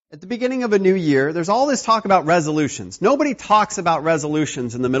At the beginning of a new year, there's all this talk about resolutions. Nobody talks about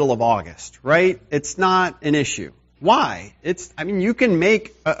resolutions in the middle of August, right? It's not an issue. Why? You can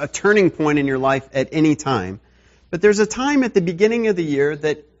make a turning point in your life at any time. But there's a time at the beginning of the year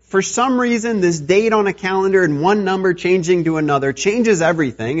that for some reason this date on a calendar and one number changing to another changes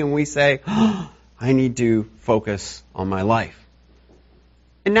everything, and we say, I need to focus on my life.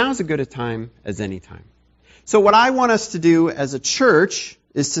 And now's as good a time as any time. So what I want us to do as a church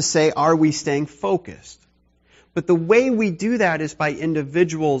is to say, are we staying focused? But the way we do that is by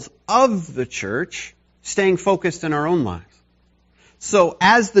individuals of the church staying focused in our own lives. So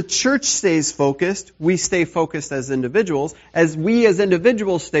as the church stays focused, we stay focused as individuals. As we as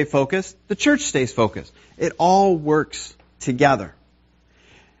individuals stay focused, the church stays focused. It all works together.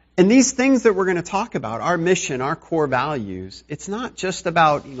 And these things that we're going to talk about, our mission, our core values, it's not just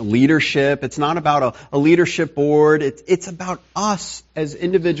about leadership. It's not about a leadership board. It's about us as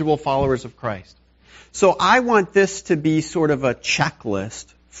individual followers of Christ. So I want this to be sort of a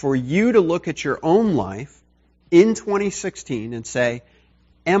checklist for you to look at your own life in 2016 and say,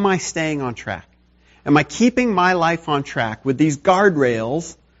 am I staying on track? Am I keeping my life on track with these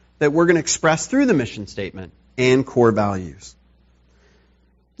guardrails that we're going to express through the mission statement and core values?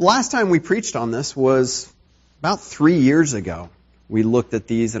 The last time we preached on this was about 3 years ago. We looked at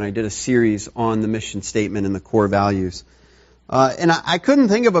these and I did a series on the mission statement and the core values. And I couldn't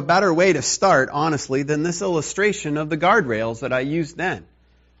think of a better way to start, honestly, than this illustration of the guardrails that I used then.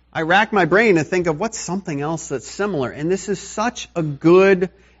 I racked my brain to think of what's something else that's similar. And this is such a good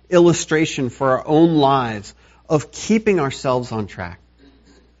illustration for our own lives of keeping ourselves on track.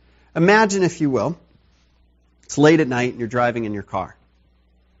 Imagine, if you will, it's late at night and you're driving in your car.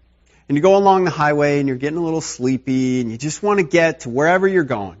 And you go along the highway and you're getting a little sleepy and you just want to get to wherever you're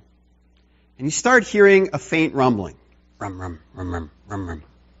going. And you start hearing a faint rumbling. Rum, rum, rum, rum, rum, rum.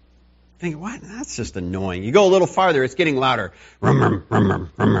 Think, what? That's just annoying. You go a little farther, it's getting louder. Rum, rum, rum,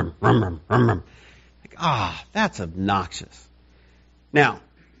 rum, rum, rum, rum, rum, rum, rum. That's obnoxious. Now,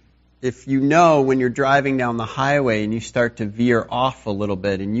 if you know when you're driving down the highway and you start to veer off a little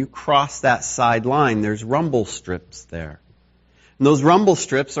bit and you cross that side line, there's rumble strips there. And those rumble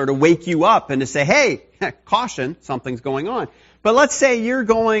strips are to wake you up and to say, hey, caution, something's going on. But let's say you're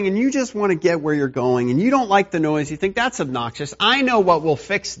going and you just want to get where you're going and you don't like the noise. You think that's obnoxious. I know what will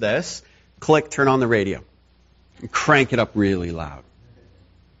fix this. Click, turn on the radio. And crank it up really loud.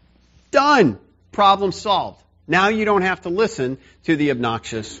 Done. Problem solved. Now you don't have to listen to the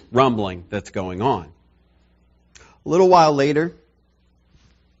obnoxious rumbling that's going on. A little while later,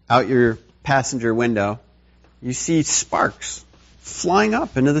 out your passenger window, you see sparks flying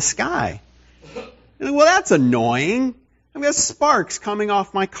up into the sky. Well, that's annoying. I've got sparks coming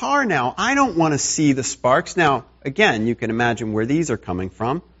off my car now. I don't want to see the sparks. Now, again, you can imagine where these are coming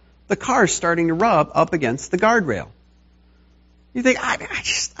from. The car's starting to rub up against the guardrail. You think,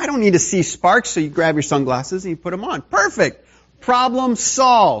 I don't need to see sparks, so you grab your sunglasses and you put them on. Perfect. Problem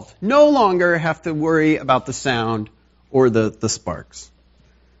solved. No longer have to worry about the sound or the sparks.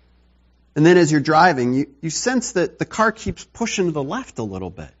 And then as you're driving, you sense that the car keeps pushing to the left a little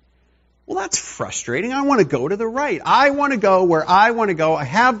bit. Well, that's frustrating. I want to go to the right. I want to go where I want to go. I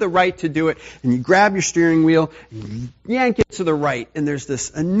have the right to do it. And you grab your steering wheel and you yank it to the right. And there's this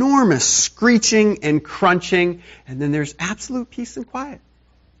enormous screeching and crunching. And then there's absolute peace and quiet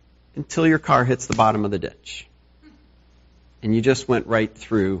until your car hits the bottom of the ditch. And you just went right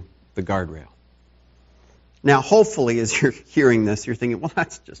through the guardrail. Now, hopefully, as you're hearing this, you're thinking, well,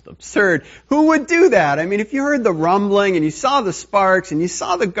 that's just absurd. Who would do that? I mean, if you heard the rumbling and you saw the sparks and you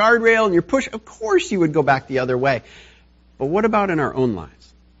saw the guardrail and you're pushed, of course you would go back the other way. But what about in our own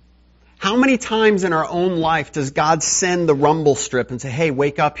lives? How many times in our own life does God send the rumble strip and say, hey,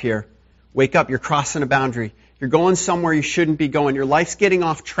 wake up here. Wake up, you're crossing a boundary. You're going somewhere you shouldn't be going. Your life's getting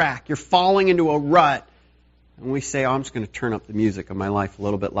off track. You're falling into a rut. And we say, I'm just going to turn up the music of my life a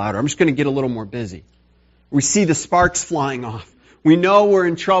little bit louder. I'm just going to get a little more busy. We see the sparks flying off. We know we're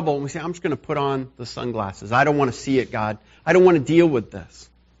in trouble. And we say, I'm just going to put on the sunglasses. I don't want to see it, God. I don't want to deal with this.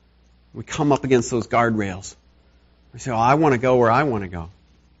 We come up against those guardrails. We say, I want to go where I want to go.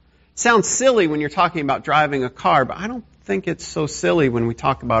 It sounds silly when you're talking about driving a car, but I don't think it's so silly when we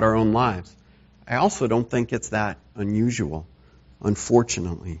talk about our own lives. I also don't think it's that unusual,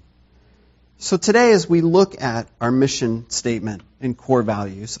 unfortunately. So today, as we look at our mission statement and core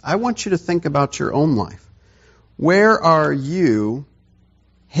values, I want you to think about your own life. Where are you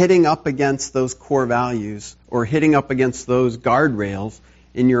hitting up against those core values or hitting up against those guardrails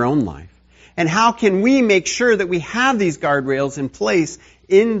in your own life? And how can we make sure that we have these guardrails in place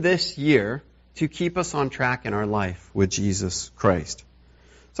in this year to keep us on track in our life with Jesus Christ?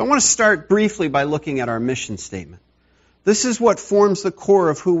 So I want to start briefly by looking at our mission statement. This is what forms the core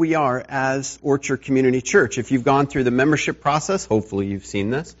of who we are as Orchard Community Church. If you've gone through the membership process, hopefully you've seen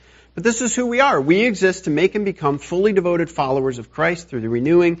this. But this is who we are. We exist to make and become fully devoted followers of Christ through the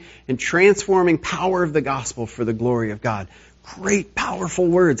renewing and transforming power of the gospel for the glory of God. Great, powerful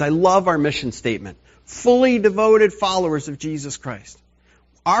words. I love our mission statement. Fully devoted followers of Jesus Christ.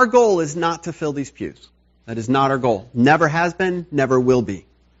 Our goal is not to fill these pews. That is not our goal. Never has been, never will be.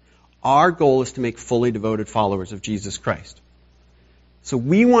 Our goal is to make fully devoted followers of Jesus Christ. So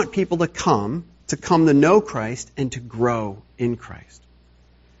we want people to come to know Christ and to grow in Christ.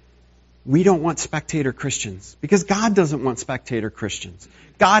 We don't want spectator Christians because God doesn't want spectator Christians.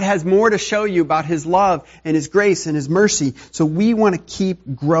 God has more to show you about His love and His grace and His mercy, so we want to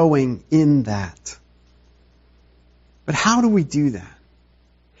keep growing in that. But how do we do that?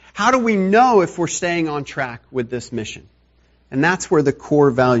 How do we know if we're staying on track with this mission? And that's where the core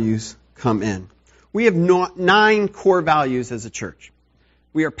values come in. We have 9 core values as a church.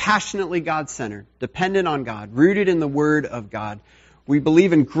 We are passionately God-centered, dependent on God, rooted in the Word of God. We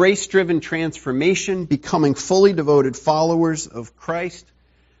believe in grace-driven transformation, becoming fully devoted followers of Christ,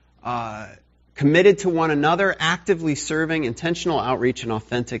 committed to one another, actively serving, intentional outreach, and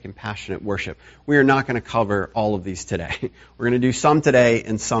authentic and passionate worship. We are not going to cover all of these today. We're going to do some today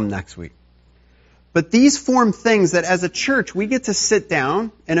and some next week. But these form things that as a church we get to sit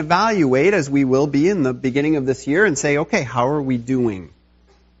down and evaluate, as we will be in the beginning of this year, and say, okay, how are we doing?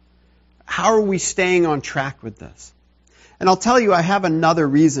 How are we staying on track with this? And I'll tell you, I have another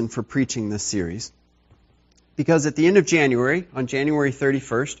reason for preaching this series. Because at the end of January, on January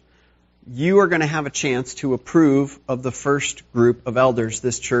 31st, you are going to have a chance to approve of the first group of elders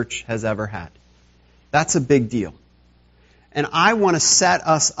this church has ever had. That's a big deal. And I want to set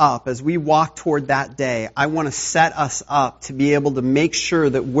us up, as we walk toward that day, I want to set us up to be able to make sure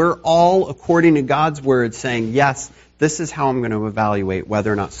that we're all, according to God's Word, saying, yes, this is how I'm going to evaluate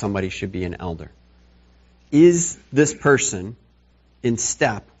whether or not somebody should be an elder. Is this person in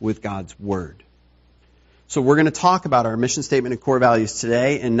step with God's Word? So we're going to talk about our mission statement and core values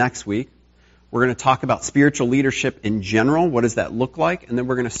today and next week. We're going to talk about spiritual leadership in general. What does that look like? And then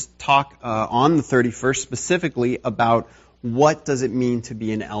we're going to talk on the 31st specifically about what does it mean to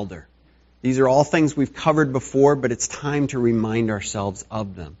be an elder. These are all things we've covered before, but it's time to remind ourselves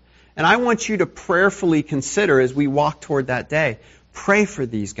of them. And I want you to prayerfully consider as we walk toward that day, pray for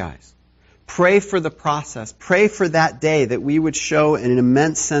these guys. Pray for the process. Pray for that day that we would show an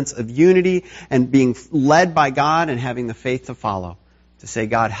immense sense of unity and being led by God and having the faith to follow. To say,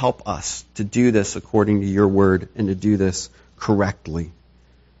 God, help us to do this according to your word and to do this correctly.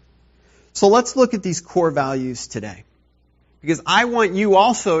 So let's look at these core values today. Because I want you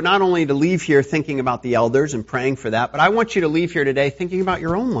also not only to leave here thinking about the elders and praying for that, but I want you to leave here today thinking about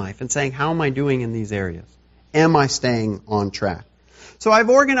your own life and saying, how am I doing in these areas? Am I staying on track? So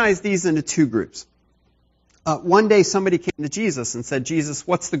I've organized these into 2 groups. One day somebody came to Jesus and said, Jesus,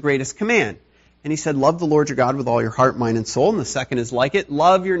 what's the greatest command? And he said, love the Lord your God with all your heart, mind, and soul. And the second is like it,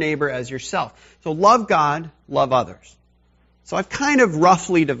 love your neighbor as yourself. So love God, love others. So I've kind of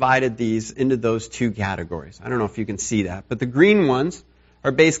roughly divided these into those 2 categories. I don't know if you can see that, but the green ones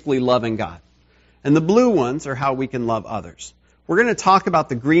are basically loving God. And the blue ones are how we can love others. We're going to talk about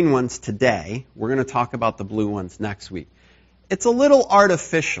the green ones today. We're going to talk about the blue ones next week. It's a little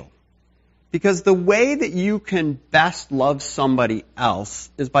artificial because the way that you can best love somebody else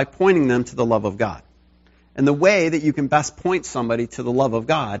is by pointing them to the love of God. And the way that you can best point somebody to the love of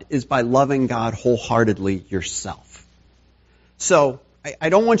God is by loving God wholeheartedly yourself. So I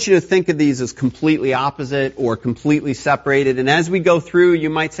don't want you to think of these as completely opposite or completely separated. And as we go through, you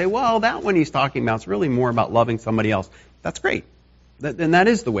might say, well, that one he's talking about is really more about loving somebody else. That's great. And that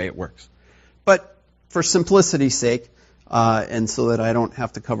is the way it works. But for simplicity's sake, and so that I don't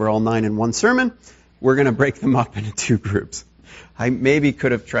have to cover all 9 in one sermon, we're going to break them up into 2 groups. I maybe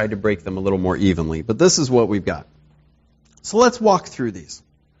could have tried to break them a little more evenly, but this is what we've got. So let's walk through these.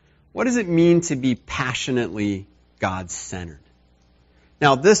 What does it mean to be passionately God-centered?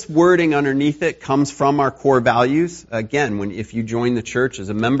 Now, this wording underneath it comes from our core values. Again, if you join the church as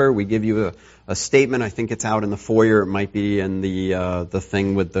a member, we give you a statement. I think it's out in the foyer. It might be in the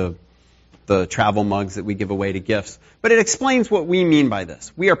thing with the travel mugs that we give away to gifts. But it explains what we mean by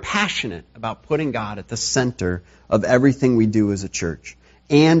this. We are passionate about putting God at the center of everything we do as a church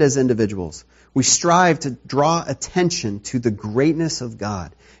and as individuals. We strive to draw attention to the greatness of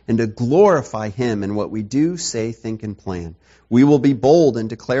God and to glorify Him in what we do, say, think, and plan. We will be bold in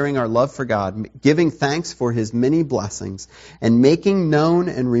declaring our love for God, giving thanks for His many blessings, and making known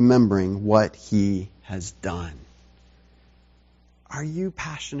and remembering what He has done. Are you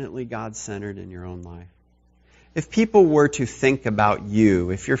passionately God-centered in your own life? If people were to think about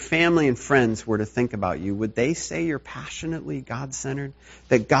you, if your family and friends were to think about you, would they say you're passionately God-centered?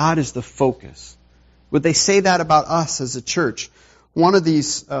 That God is the focus? Would they say that about us as a church? One of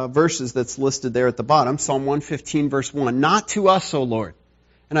these verses that's listed there at the bottom, Psalm 115, verse 1, not to us, O Lord.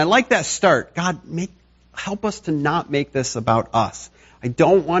 And I like that start. God, help us to not make this about us. I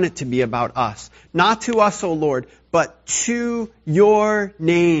don't want it to be about us. Not to us, O Lord, but to your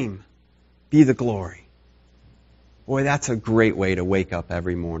name be the glory. Boy, that's a great way to wake up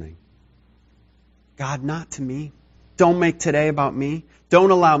every morning. God, not to me. Don't make today about me. Don't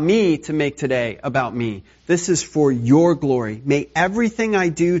allow me to make today about me. This is for your glory. May everything I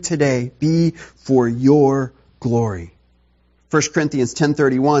do today be for your glory. 1 Corinthians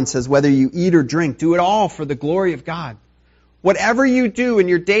 10:31 says, whether you eat or drink, do it all for the glory of God. Whatever you do in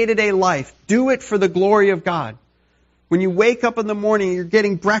your day-to-day life, do it for the glory of God. When you wake up in the morning, you're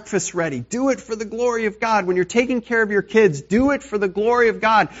getting breakfast ready. Do it for the glory of God. When you're taking care of your kids, do it for the glory of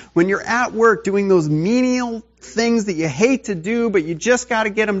God. When you're at work doing those menial things that you hate to do, but you just got to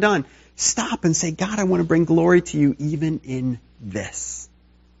get them done, stop and say, God, I want to bring glory to you even in this.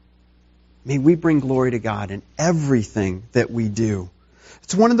 May we bring glory to God in everything that we do.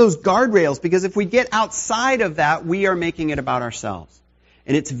 It's one of those guardrails, because if we get outside of that, we are making it about ourselves.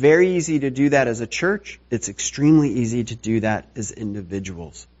 And it's very easy to do that as a church. It's extremely easy to do that as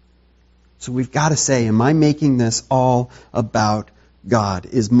individuals. So we've got to say, am I making this all about God?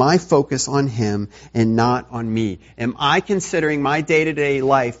 Is my focus on Him and not on me? Am I considering my day-to-day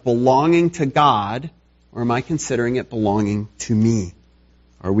life belonging to God, or am I considering it belonging to me?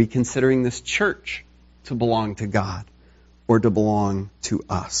 Are we considering this church to belong to God or to belong to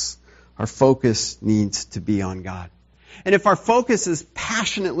us? Our focus needs to be on God. And if our focus is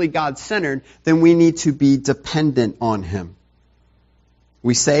passionately God-centered, then we need to be dependent on Him.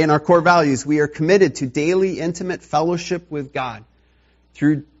 We say in our core values, we are committed to daily intimate fellowship with God.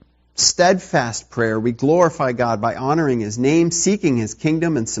 Through steadfast prayer, we glorify God by honoring His name, seeking His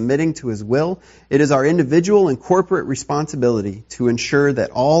kingdom, and submitting to His will. It is our individual and corporate responsibility to ensure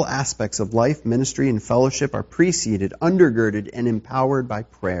that all aspects of life, ministry, and fellowship are preceded, undergirded, and empowered by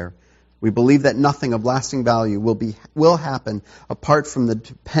prayer. We believe that nothing of lasting value will happen apart from the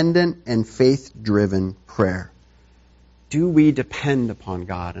dependent and faith-driven prayer. Do we depend upon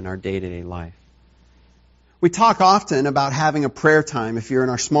God in our day-to-day life? We talk often about having a prayer time. If you're in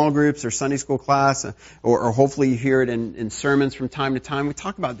our small groups or Sunday school class, or hopefully you hear it in sermons from time to time, we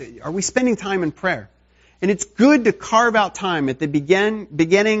talk about, are we spending time in prayer? And it's good to carve out time at the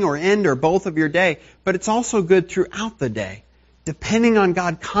beginning or end or both of your day, but it's also good throughout the day, depending on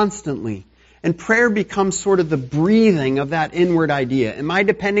God constantly. And prayer becomes sort of the breathing of that inward idea. Am I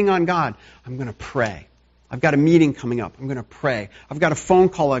depending on God? I'm going to pray. I've got a meeting coming up. I'm going to pray. I've got a phone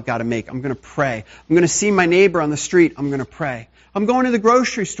call I've got to make. I'm going to pray. I'm going to see my neighbor on the street. I'm going to pray. I'm going to the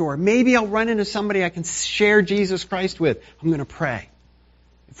grocery store. Maybe I'll run into somebody I can share Jesus Christ with. I'm going to pray.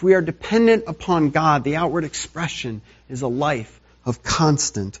 If we are dependent upon God, the outward expression is a life of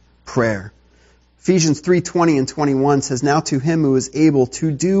constant prayer. Ephesians 3:20 and 21 says, now to Him who is able to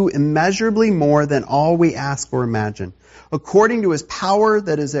do immeasurably more than all we ask or imagine, according to His power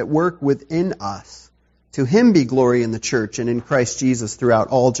that is at work within us. To Him be glory in the church and in Christ Jesus throughout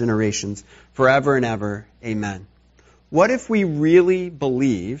all generations, forever and ever. Amen. What if we really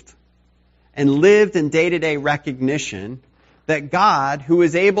believed and lived in day-to-day recognition that God, who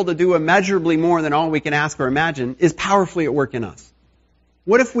is able to do immeasurably more than all we can ask or imagine, is powerfully at work in us?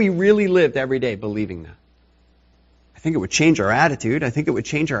 What if we really lived every day believing that? I think it would change our attitude. I think it would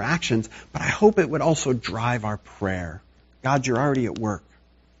change our actions. But I hope it would also drive our prayer. God, you're already at work.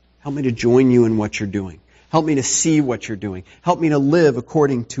 Help me to join you in what you're doing. Help me to see what you're doing. Help me to live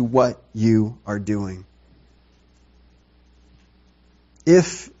according to what you are doing.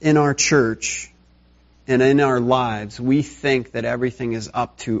 If in our church and in our lives we think that everything is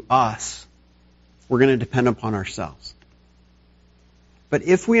up to us, we're going to depend upon ourselves. But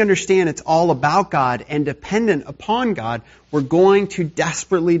if we understand it's all about God and dependent upon God, we're going to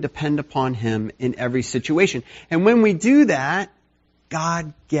desperately depend upon Him in every situation. And when we do that,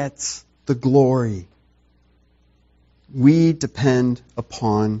 God gets the glory. We depend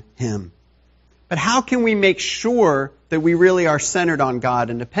upon Him. But how can we make sure that we really are centered on God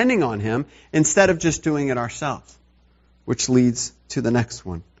and depending on Him instead of just doing it ourselves? Which leads to the next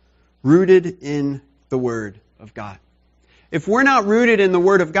one. Rooted in the Word of God. If we're not rooted in the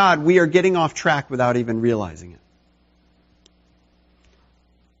Word of God, we are getting off track without even realizing it.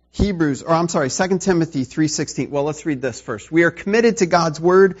 2 Timothy 3:16. Well, let's read this first. We are committed to God's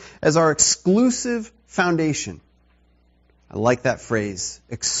Word as our exclusive foundation. I like that phrase,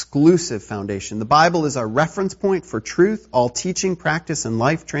 exclusive foundation. The Bible is our reference point for truth. All teaching, practice, and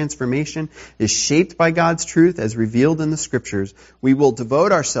life transformation is shaped by God's truth as revealed in the Scriptures. We will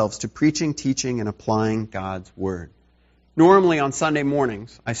devote ourselves to preaching, teaching, and applying God's Word. Normally on Sunday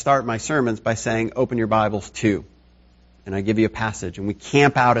mornings, I start my sermons by saying, open your Bibles to. And I give you a passage, and we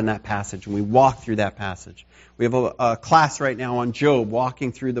camp out in that passage, and we walk through that passage. We have a class right now on Job,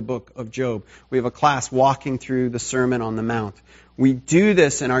 walking through the book of Job. We have a class walking through the Sermon on the Mount. We do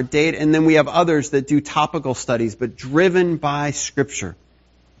this in our day, and then we have others that do topical studies, but driven by Scripture.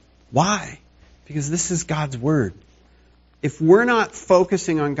 Why? Because this is God's Word. If we're not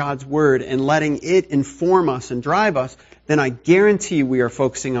focusing on God's Word and letting it inform us and drive us, then I guarantee you we are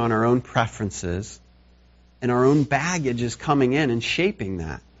focusing on our own preferences, and our own baggage is coming in and shaping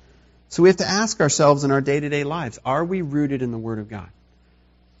that. So we have to ask ourselves in our day-to-day lives, are we rooted in the Word of God?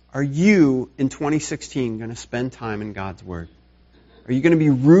 Are you, in 2016, going to spend time in God's Word? Are you going to be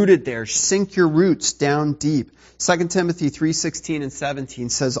rooted there? Sink your roots down deep. 2 Timothy 3:16 and 17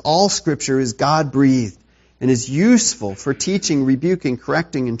 says, all Scripture is God-breathed and is useful for teaching, rebuking,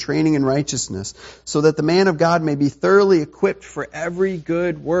 correcting, and training in righteousness, so that the man of God may be thoroughly equipped for every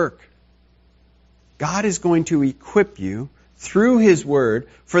good work. God is going to equip you through His Word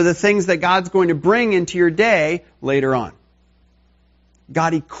for the things that God's going to bring into your day later on.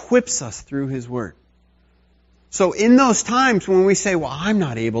 God equips us through His Word. So in those times when we say, well, I'm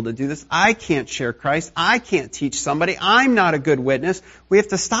not able to do this, I can't share Christ, I can't teach somebody, I'm not a good witness, we have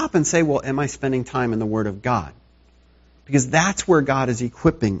to stop and say, well, am I spending time in the Word of God? Because that's where God is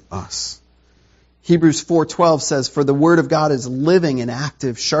equipping us. Hebrews 4:12 says, for the Word of God is living and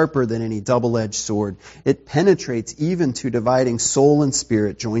active, sharper than any double-edged sword. It penetrates even to dividing soul and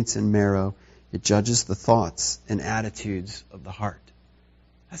spirit, joints and marrow. It judges the thoughts and attitudes of the heart.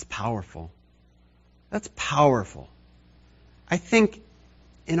 That's powerful. That's powerful. I think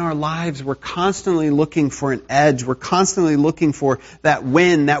in our lives we're constantly looking for an edge. We're constantly looking for that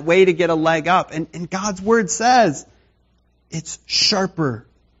win, that way to get a leg up. And God's Word says it's sharper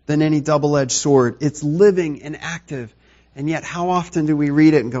than any double-edged sword. It's living and active. And yet how often do we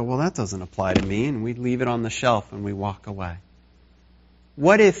read it and go, well, that doesn't apply to me, and we leave it on the shelf and we walk away?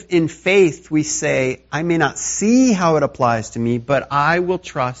 What if in faith we say, I may not see how it applies to me, but I will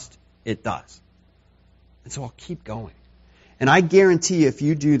trust it does. And so I'll keep going. And I guarantee you, if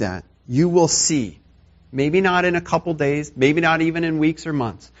you do that, you will see, maybe not in a couple days, maybe not even in weeks or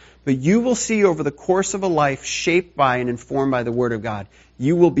months, but you will see over the course of a life shaped by and informed by the Word of God,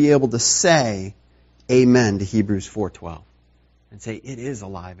 you will be able to say amen to Hebrews 4:12 and say, it is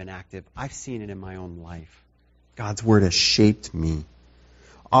alive and active. I've seen it in my own life. God's Word has shaped me.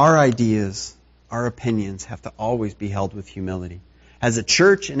 Our ideas, our opinions have to always be held with humility. As a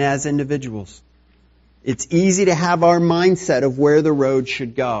church and as individuals, it's easy to have our mindset of where the road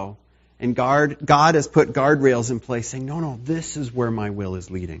should go. And God has put guardrails in place saying, no, this is where my will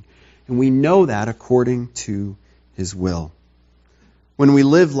is leading. And we know that according to His will. When we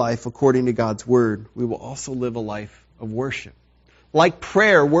live life according to God's Word, we will also live a life of worship. Like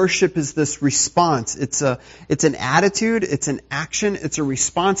prayer, worship is this response. It's an attitude, it's an action, it's a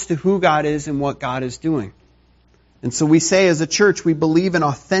response to who God is and what God is doing. And so we say as a church, we believe in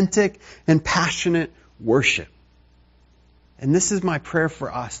authentic and passionate worship. And this is my prayer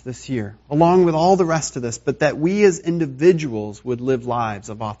for us this year, along with all the rest of this, but that we as individuals would live lives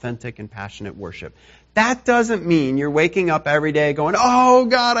of authentic and passionate worship. That doesn't mean you're waking up every day going, oh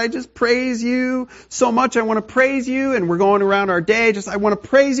God, I just praise you so much. I want to praise you. And we're going around our day I want to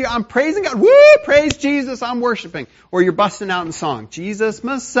praise you. I'm praising God. Woo! Praise Jesus. I'm worshiping. Or you're busting out in song, Jesus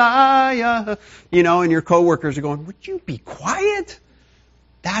Messiah. And your coworkers are going, would you be quiet?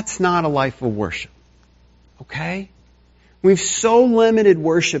 That's not a life of worship. Okay? We've so limited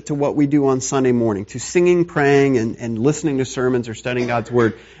worship to what we do on Sunday morning, to singing, praying, and listening to sermons or studying God's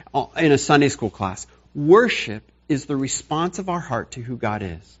Word in a Sunday school class. Worship is the response of our heart to who God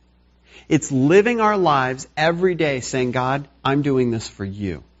is. It's living our lives every day saying, God, I'm doing this for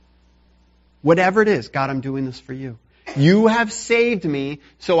you. Whatever it is, God, I'm doing this for you. You have saved me,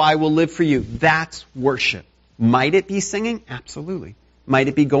 so I will live for you. That's worship. Might it be singing? Absolutely. Might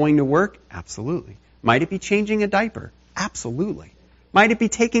it be going to work? Absolutely. Might it be changing a diaper? Absolutely. Might it be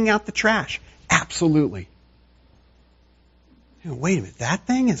taking out the trash? Absolutely. Wait a minute, that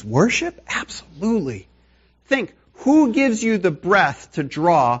thing is worship? Absolutely. Think, who gives you the breath to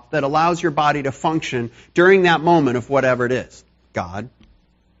draw that allows your body to function during that moment of whatever it is? God.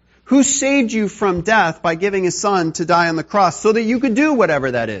 Who saved you from death by giving His Son to die on the cross so that you could do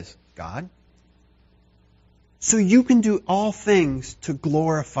whatever that is? God. So you can do all things to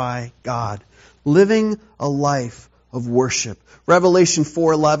glorify God, living a life of worship. Revelation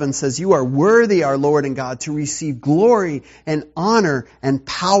 4:11 says, "You are worthy, our Lord and God, to receive glory and honor and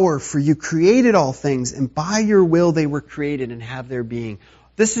power, for you created all things, and by your will they were created and have their being."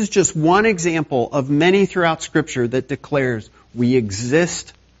 This is just one example of many throughout Scripture that declares we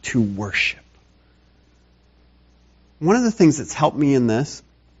exist to worship. One of the things that's helped me in this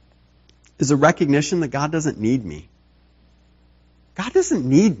is a recognition that God doesn't need me. God doesn't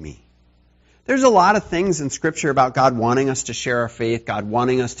need me. There's a lot of things in Scripture about God wanting us to share our faith, God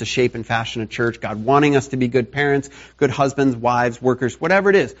wanting us to shape and fashion a church, God wanting us to be good parents, good husbands, wives, workers, whatever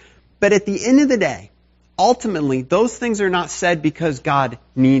it is. But at the end of the day, ultimately, those things are not said because God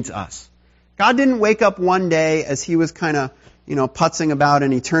needs us. God didn't wake up one day as he was kind of, putzing about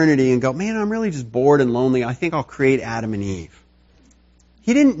in eternity and go, man, I'm really just bored and lonely. I think I'll create Adam and Eve.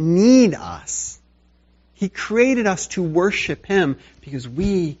 He didn't need us. He created us to worship him because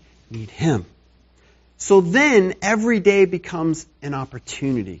we need him. So then every day becomes an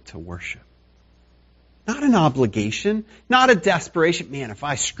opportunity to worship. Not an obligation, not a desperation. Man, if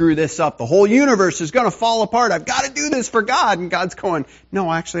I screw this up, the whole universe is going to fall apart. I've got to do this for God. And God's going,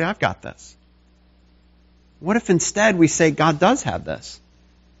 no, actually, I've got this. What if instead we say, God does have this?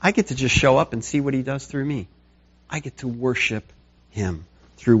 I get to just show up and see what he does through me. I get to worship him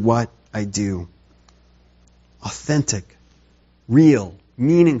through what I do. Authentic, real,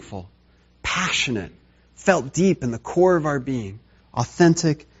 meaningful, passionate, felt deep in the core of our being.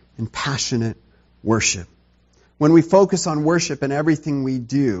 Authentic and passionate worship. When we focus on worship in everything we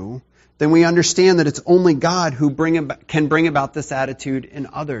do, then we understand that it's only God who can bring about this attitude in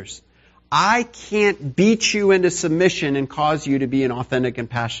others. I can't beat you into submission and cause you to be an authentic and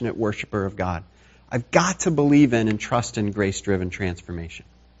passionate worshiper of God. I've got to believe in and trust in grace-driven transformation.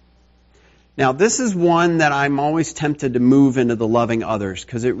 Now, this is one that I'm always tempted to move into the loving others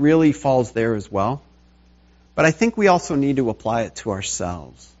because it really falls there as well. But I think we also need to apply it to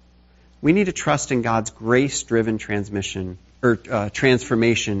ourselves. We need to trust in God's grace-driven transformation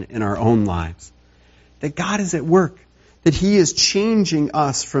in our own lives. That God is at work. That he is changing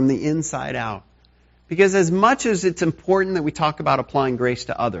us from the inside out. Because as much as it's important that we talk about applying grace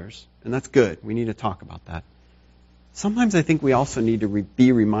to others, and that's good, we need to talk about that. Sometimes I think we also need to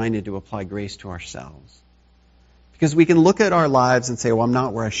be reminded to apply grace to ourselves. Because we can look at our lives and say, well, I'm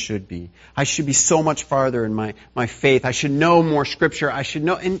not where I should be. I should be so much farther in my faith. I should know more Scripture. I should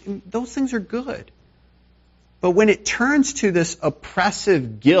know, and those things are good. But when it turns to this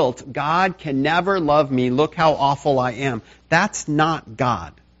oppressive guilt, God can never love me, look how awful I am. That's not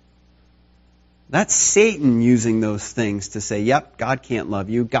God. That's Satan using those things to say, yep, God can't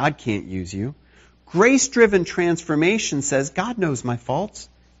love you, God can't use you. Grace-driven transformation says, God knows my faults.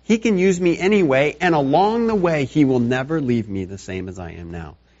 He can use me anyway, and along the way, he will never leave me the same as I am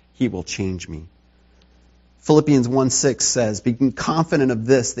now. He will change me. Philippians 1:6 says, "Being confident of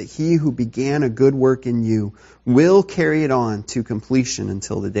this, that he who began a good work in you will carry it on to completion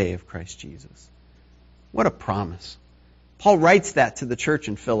until the day of Christ Jesus." What a promise. Paul writes that to the church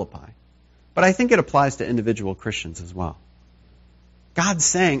in Philippi. But I think it applies to individual Christians as well. God's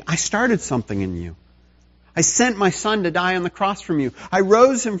saying, I started something in you. I sent my son to die on the cross from you. I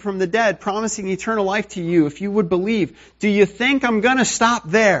rose him from the dead, promising eternal life to you if you would believe. Do you think I'm going to stop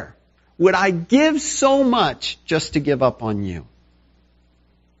there? Would I give so much just to give up on you?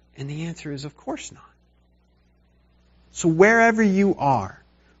 And the answer is, of course not. So wherever you are,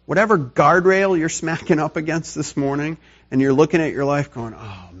 whatever guardrail you're smacking up against this morning, and you're looking at your life going,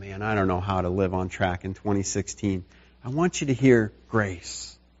 oh man, I don't know how to live on track in 2016. I want you to hear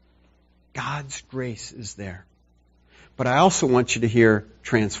grace. God's grace is there. But I also want you to hear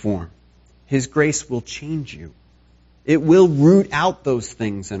transform. His grace will change you. It will root out those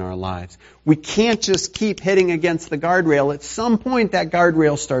things in our lives. We can't just keep hitting against the guardrail. At some point, that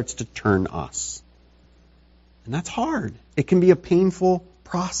guardrail starts to turn us. And that's hard. It can be a painful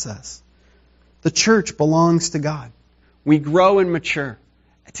process. The church belongs to God. We grow and mature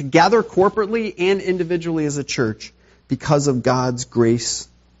together corporately and individually as a church because of God's grace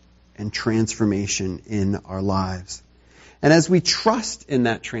and transformation in our lives. And as we trust in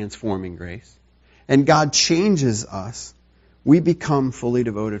that transforming grace, and God changes us, we become fully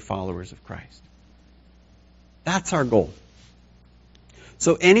devoted followers of Christ. That's our goal.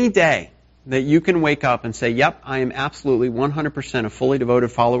 So any day that you can wake up and say, yep, I am absolutely 100% a fully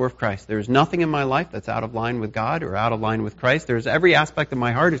devoted follower of Christ. There is nothing in my life that's out of line with God or out of line with Christ. There's every aspect of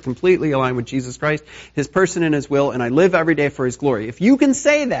my heart is completely aligned with Jesus Christ, His person and His will, and I live every day for His glory. If you can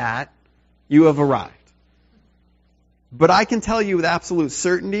say that, you have arrived. But I can tell you with absolute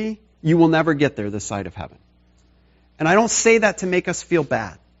certainty, you will never get there this side of heaven. And I don't say that to make us feel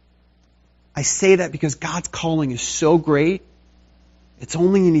bad. I say that because God's calling is so great, it's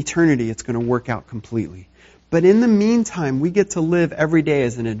only in eternity it's going to work out completely. But in the meantime, we get to live every day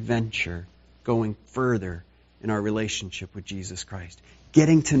as an adventure, going further in our relationship with Jesus Christ,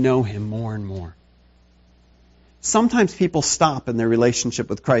 getting to know Him more and more. Sometimes people stop in their relationship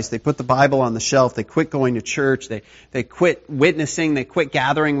with Christ. They put the Bible on the shelf. They quit going to church. They quit witnessing. They quit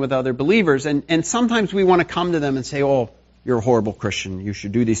gathering with other believers. And sometimes we want to come to them and say, oh, you're a horrible Christian. You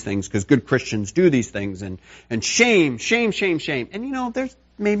should do these things because good Christians do these things. And shame, shame, shame, shame. And you know,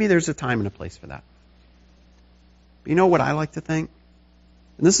 maybe there's a time and a place for that. But you know what I like to think?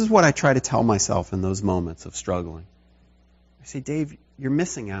 And this is what I try to tell myself in those moments of struggling. I say, Dave, you're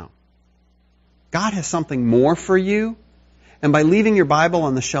missing out. God has something more for you, and by leaving your Bible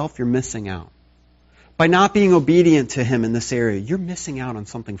on the shelf, you're missing out. By not being obedient to Him in this area, you're missing out on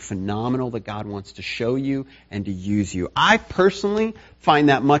something phenomenal that God wants to show you and to use you. I personally find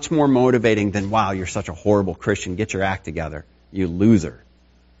that much more motivating than, wow, you're such a horrible Christian, get your act together, you loser.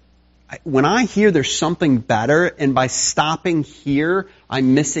 When I hear there's something better, and by stopping here,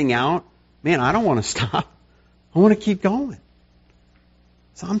 I'm missing out, man, I don't want to stop. I want to keep going.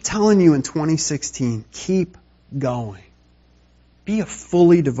 So I'm telling you in 2016, keep going. Be a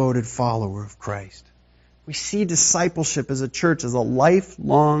fully devoted follower of Christ. We see discipleship as a church as a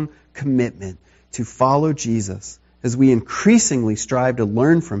lifelong commitment to follow Jesus as we increasingly strive to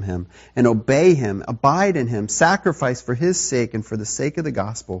learn from Him and obey Him, abide in Him, sacrifice for His sake and for the sake of the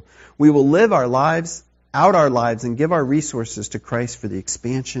gospel. We will live our lives, and give our resources to Christ for the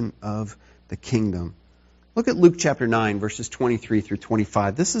expansion of the kingdom. Look at Luke chapter 9, verses 23 through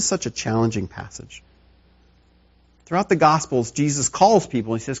 25. This is such a challenging passage. Throughout the Gospels, Jesus calls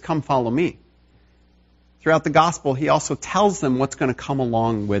people. He says, come follow me. Throughout the Gospel, He also tells them what's going to come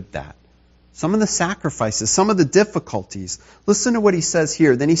along with that. Some of the sacrifices, some of the difficulties. Listen to what He says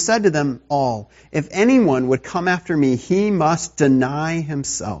here. Then He said to them all, if anyone would come after me, he must deny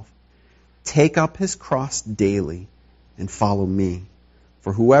himself, take up his cross daily, and follow me.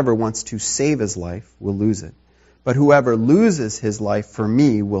 For whoever wants to save his life will lose it. But whoever loses his life for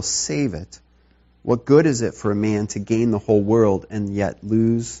me will save it. What good is it for a man to gain the whole world and yet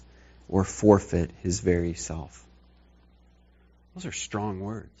lose or forfeit his very self? Those are strong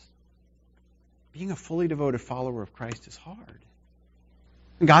words. Being a fully devoted follower of Christ is hard.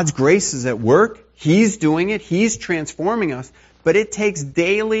 God's grace is at work. He's doing it. He's transforming us. But it takes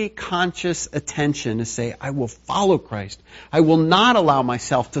daily conscious attention to say, I will follow Christ. I will not allow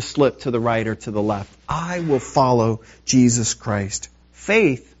myself to slip to the right or to the left. I will follow Jesus Christ.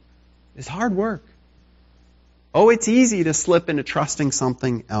 Faith is hard work. Oh, it's easy to slip into trusting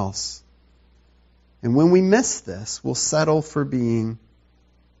something else. And when we miss this, we'll settle for being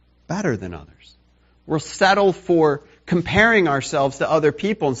better than others. We'll settle for comparing ourselves to other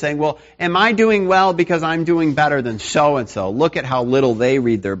people and saying, well, am I doing well because I'm doing better than so-and-so? Look at how little they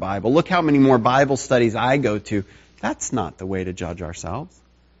read their Bible. Look how many more Bible studies I go to. That's not the way to judge ourselves.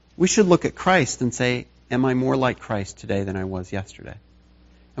 We should look at Christ and say, am I more like Christ today than I was yesterday?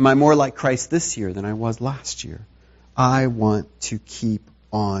 Am I more like Christ this year than I was last year? I want to keep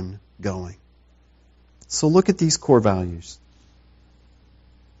on going. So look at these core values.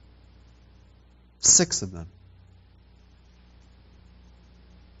 6 of them.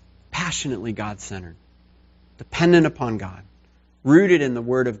 Passionately God-centered, dependent upon God, rooted in the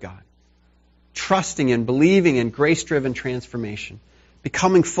Word of God, trusting and believing in grace-driven transformation,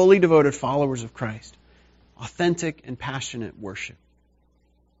 becoming fully devoted followers of Christ, authentic and passionate worship.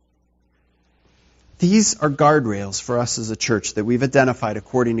 These are guardrails for us as a church that we've identified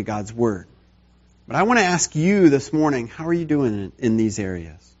according to God's Word. But I want to ask you this morning, how are you doing in these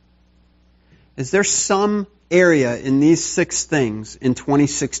areas? Is there some area in these 6 things in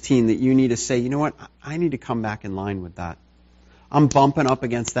 2016 that you need to say, you know what, I need to come back in line with that. I'm bumping up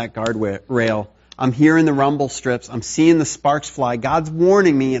against that guardrail. I'm hearing the rumble strips. I'm seeing the sparks fly. God's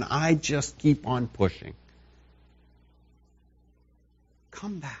warning me, and I just keep on pushing.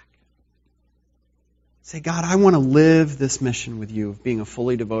 Come back. Say, God, I want to live this mission with you of being a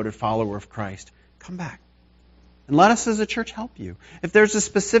fully devoted follower of Christ. Come back. And let us as a church help you. If there's a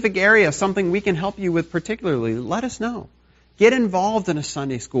specific area, something we can help you with particularly, let us know. Get involved in a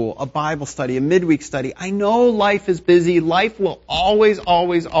Sunday school, a Bible study, a midweek study. I know life is busy. Life will always,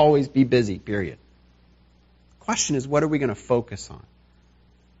 always, always be busy, period. The question is, what are we going to focus on?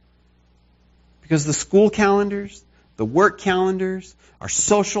 Because the school calendars, the work calendars, our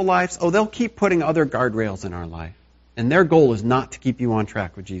social lives, they'll keep putting other guardrails in our life. And their goal is not to keep you on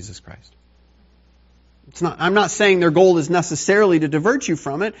track with Jesus Christ. I'm not saying their goal is necessarily to divert you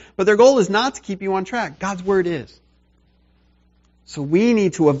from it, but their goal is not to keep you on track. God's Word is. So we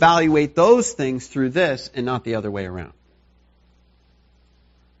need to evaluate those things through this and not the other way around.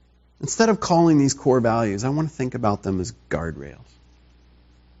 Instead of calling these core values, I want to think about them as guardrails.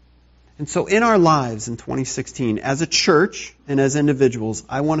 And so in our lives in 2016, as a church and as individuals,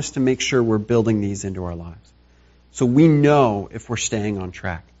 I want us to make sure we're building these into our lives. So we know if we're staying on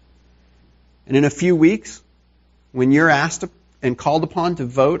track. And in a few weeks, when you're asked and called upon to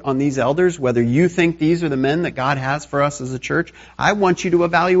vote on these elders, whether you think these are the men that God has for us as a church, I want you to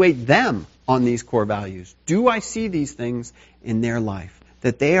evaluate them on these core values. Do I see these things in their life?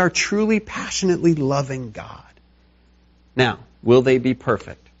 That they are truly, passionately loving God. Now, will they be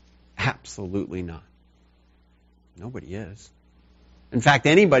perfect? Absolutely not. Nobody is. In fact,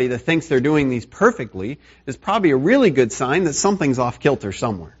 anybody that thinks they're doing these perfectly is probably a really good sign that something's off kilter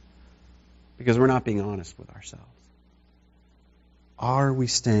somewhere. Because we're not being honest with ourselves. Are we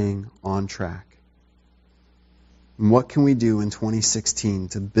staying on track? And what can we do in 2016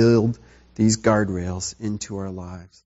 to build these guardrails into our lives?